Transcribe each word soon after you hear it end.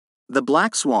The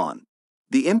Black Swan.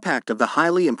 The Impact of the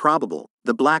Highly Improbable,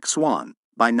 The Black Swan,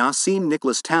 by Nassim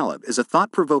Taleb is a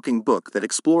thought-provoking book that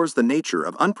explores the nature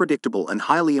of unpredictable and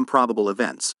highly improbable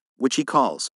events, which he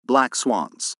calls black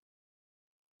swans.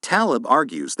 Taleb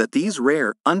argues that these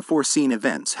rare, unforeseen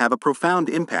events have a profound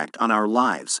impact on our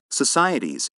lives,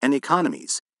 societies, and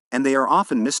economies, and they are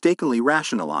often mistakenly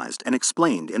rationalized and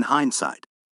explained in hindsight.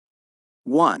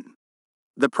 1.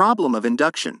 The problem of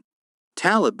induction.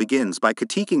 Taleb begins by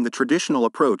critiquing the traditional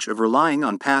approach of relying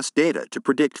on past data to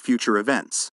predict future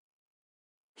events.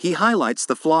 He highlights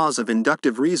the flaws of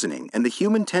inductive reasoning and the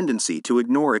human tendency to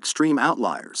ignore extreme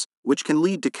outliers, which can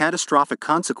lead to catastrophic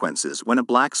consequences when a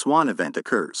black swan event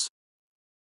occurs.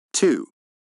 2.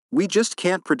 We just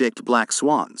can't predict black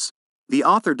swans. The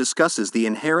author discusses the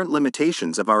inherent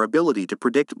limitations of our ability to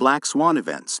predict black swan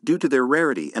events due to their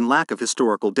rarity and lack of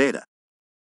historical data.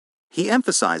 He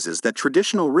emphasizes that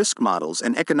traditional risk models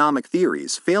and economic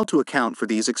theories fail to account for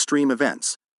these extreme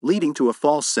events, leading to a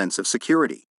false sense of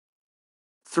security.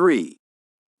 3.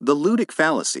 The ludic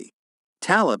fallacy.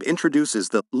 Taleb introduces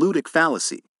the ludic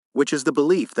fallacy, which is the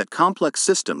belief that complex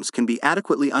systems can be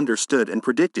adequately understood and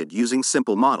predicted using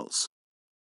simple models.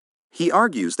 He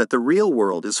argues that the real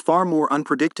world is far more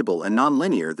unpredictable and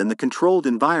nonlinear than the controlled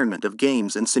environment of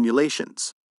games and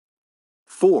simulations.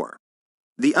 4.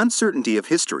 The uncertainty of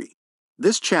history.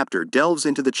 This chapter delves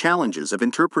into the challenges of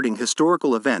interpreting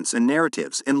historical events and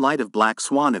narratives in light of black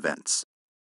swan events.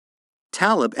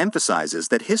 Taleb emphasizes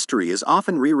that history is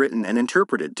often rewritten and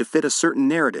interpreted to fit a certain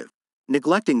narrative,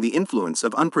 neglecting the influence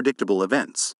of unpredictable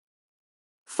events.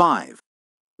 5.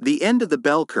 The end of the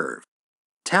bell curve.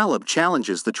 Taleb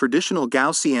challenges the traditional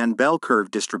Gaussian bell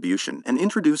curve distribution and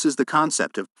introduces the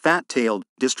concept of fat-tailed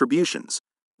distributions,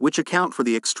 which account for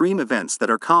the extreme events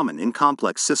that are common in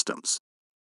complex systems.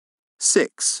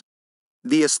 6.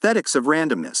 The aesthetics of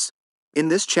randomness. In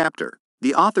this chapter,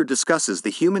 the author discusses the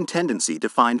human tendency to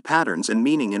find patterns and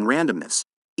meaning in randomness,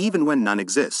 even when none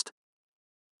exist.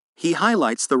 He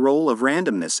highlights the role of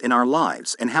randomness in our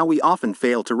lives and how we often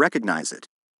fail to recognize it.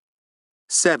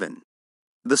 7.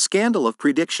 The scandal of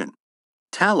prediction.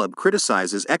 Taleb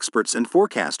criticizes experts and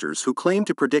forecasters who claim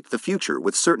to predict the future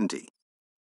with certainty.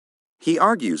 He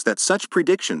argues that such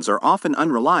predictions are often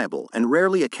unreliable and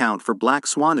rarely account for black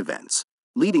swan events,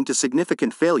 leading to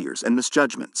significant failures and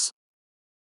misjudgments.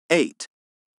 8.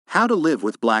 How to live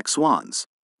with black swans.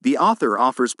 The author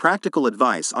offers practical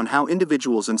advice on how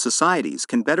individuals and societies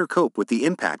can better cope with the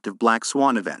impact of black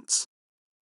swan events.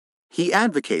 He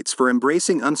advocates for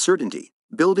embracing uncertainty,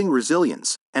 building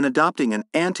resilience, and adopting an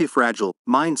anti-fragile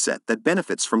mindset that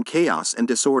benefits from chaos and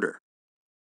disorder.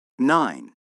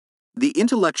 9. The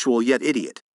intellectual yet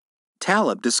idiot.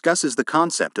 Taleb discusses the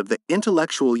concept of the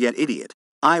intellectual yet idiot,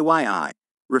 IYI,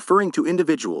 referring to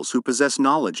individuals who possess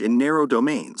knowledge in narrow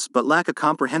domains but lack a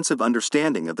comprehensive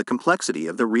understanding of the complexity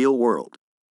of the real world.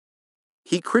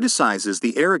 He criticizes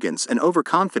the arrogance and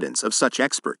overconfidence of such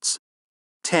experts.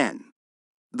 10.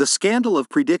 The scandal of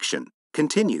prediction,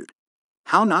 continued.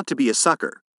 How not to be a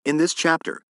sucker. In this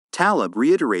chapter, Taleb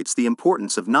reiterates the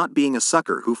importance of not being a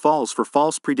sucker who falls for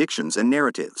false predictions and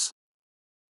narratives.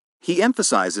 He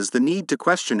emphasizes the need to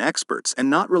question experts and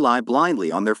not rely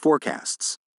blindly on their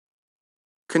forecasts.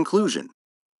 Conclusion.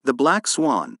 The Black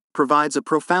Swan provides a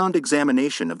profound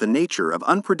examination of the nature of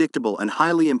unpredictable and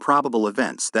highly improbable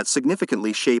events that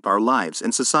significantly shape our lives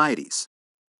and societies.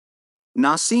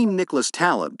 Nassim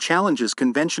Taleb challenges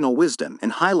conventional wisdom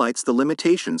and highlights the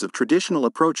limitations of traditional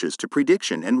approaches to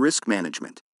prediction and risk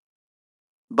management.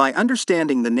 By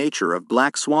understanding the nature of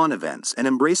black swan events and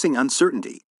embracing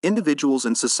uncertainty, individuals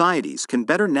and societies can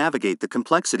better navigate the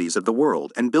complexities of the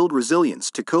world and build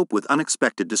resilience to cope with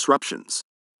unexpected disruptions.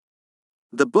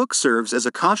 The book serves as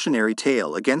a cautionary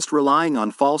tale against relying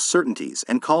on false certainties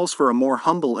and calls for a more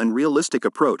humble and realistic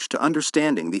approach to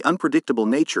understanding the unpredictable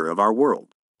nature of our world.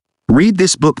 Read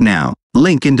this book now,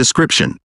 link in description.